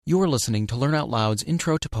You are listening to Learn Out Loud's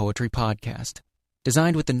Intro to Poetry podcast.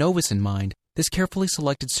 Designed with the novice in mind, this carefully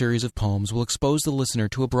selected series of poems will expose the listener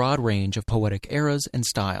to a broad range of poetic eras and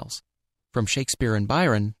styles. From Shakespeare and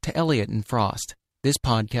Byron to Eliot and Frost, this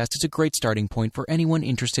podcast is a great starting point for anyone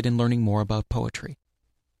interested in learning more about poetry.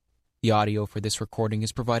 The audio for this recording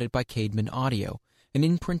is provided by Caedmon Audio, an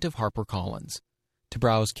imprint of HarperCollins. To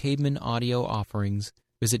browse Caedmon Audio offerings,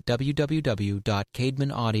 visit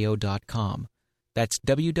www.caedmonaudio.com. That's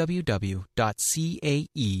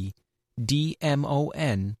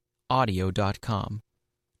www.caedmonaudio.com.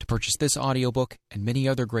 To purchase this audiobook and many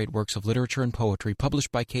other great works of literature and poetry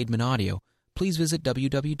published by Caedmon Audio, please visit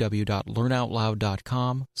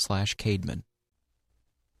www.learnoutloud.com/Caedmon.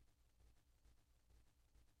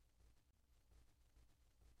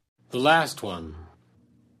 The last one.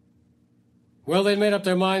 Well, they'd made up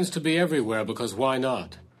their minds to be everywhere, because why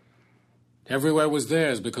not? Everywhere was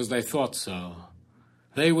theirs because they thought so.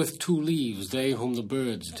 They with two leaves, they whom the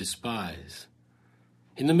birds despise.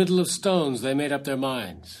 In the middle of stones they made up their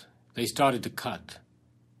minds. They started to cut.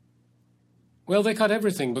 Well, they cut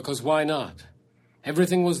everything because why not?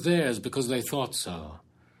 Everything was theirs because they thought so.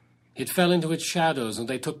 It fell into its shadows and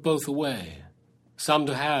they took both away. Some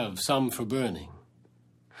to have, some for burning.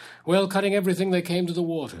 Well, cutting everything, they came to the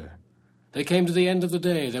water. They came to the end of the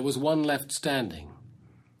day. There was one left standing.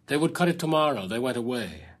 They would cut it tomorrow. They went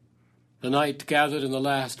away. The night gathered in the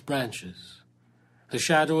last branches. The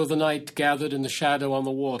shadow of the night gathered in the shadow on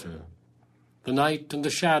the water. The night and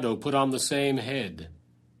the shadow put on the same head.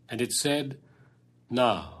 And it said,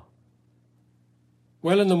 now.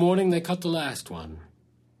 Well, in the morning they cut the last one.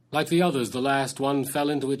 Like the others, the last one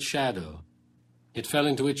fell into its shadow. It fell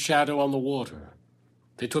into its shadow on the water.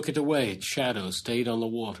 They took it away. Its shadow stayed on the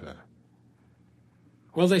water.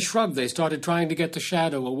 Well, they shrugged. They started trying to get the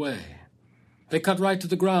shadow away. They cut right to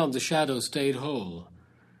the ground. The shadow stayed whole.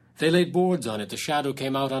 They laid boards on it. The shadow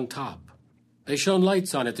came out on top. They shone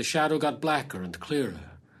lights on it. The shadow got blacker and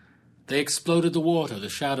clearer. They exploded the water. The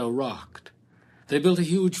shadow rocked. They built a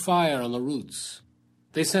huge fire on the roots.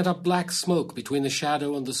 They sent up black smoke between the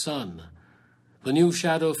shadow and the sun. The new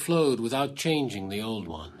shadow flowed without changing the old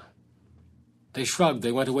one. They shrugged.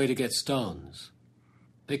 They went away to get stones.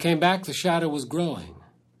 They came back. The shadow was growing.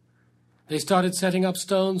 They started setting up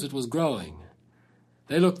stones. It was growing.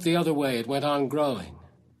 They looked the other way. It went on growing.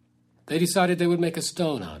 They decided they would make a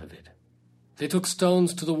stone out of it. They took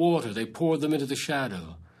stones to the water. They poured them into the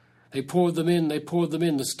shadow. They poured them in. They poured them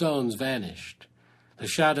in. The stones vanished. The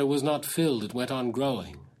shadow was not filled. It went on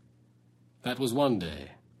growing. That was one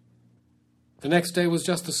day. The next day was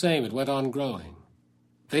just the same. It went on growing.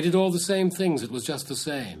 They did all the same things. It was just the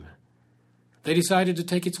same. They decided to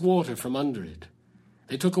take its water from under it.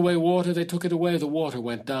 They took away water. They took it away. The water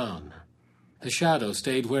went down. The shadow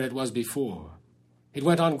stayed where it was before. It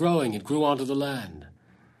went on growing. It grew onto the land.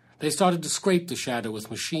 They started to scrape the shadow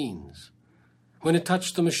with machines. When it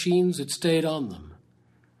touched the machines, it stayed on them.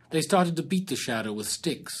 They started to beat the shadow with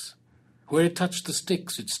sticks. Where it touched the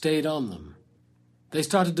sticks, it stayed on them. They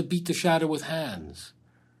started to beat the shadow with hands.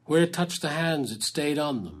 Where it touched the hands, it stayed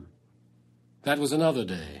on them. That was another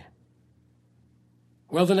day.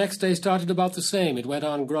 Well, the next day started about the same. It went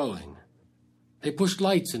on growing. They pushed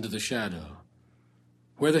lights into the shadow.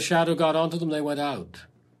 Where the shadow got onto them, they went out.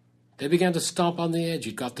 They began to stomp on the edge.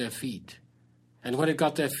 It got their feet. And when it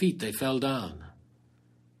got their feet, they fell down.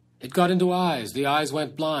 It got into eyes. The eyes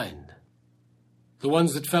went blind. The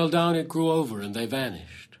ones that fell down, it grew over, and they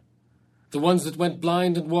vanished. The ones that went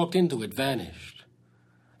blind and walked into it vanished.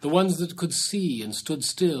 The ones that could see and stood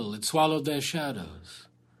still, it swallowed their shadows.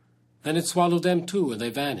 Then it swallowed them too, and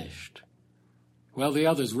they vanished. Well, the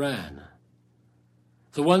others ran.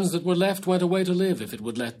 The ones that were left went away to live, if it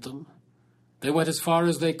would let them. They went as far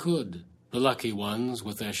as they could, the lucky ones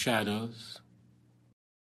with their shadows.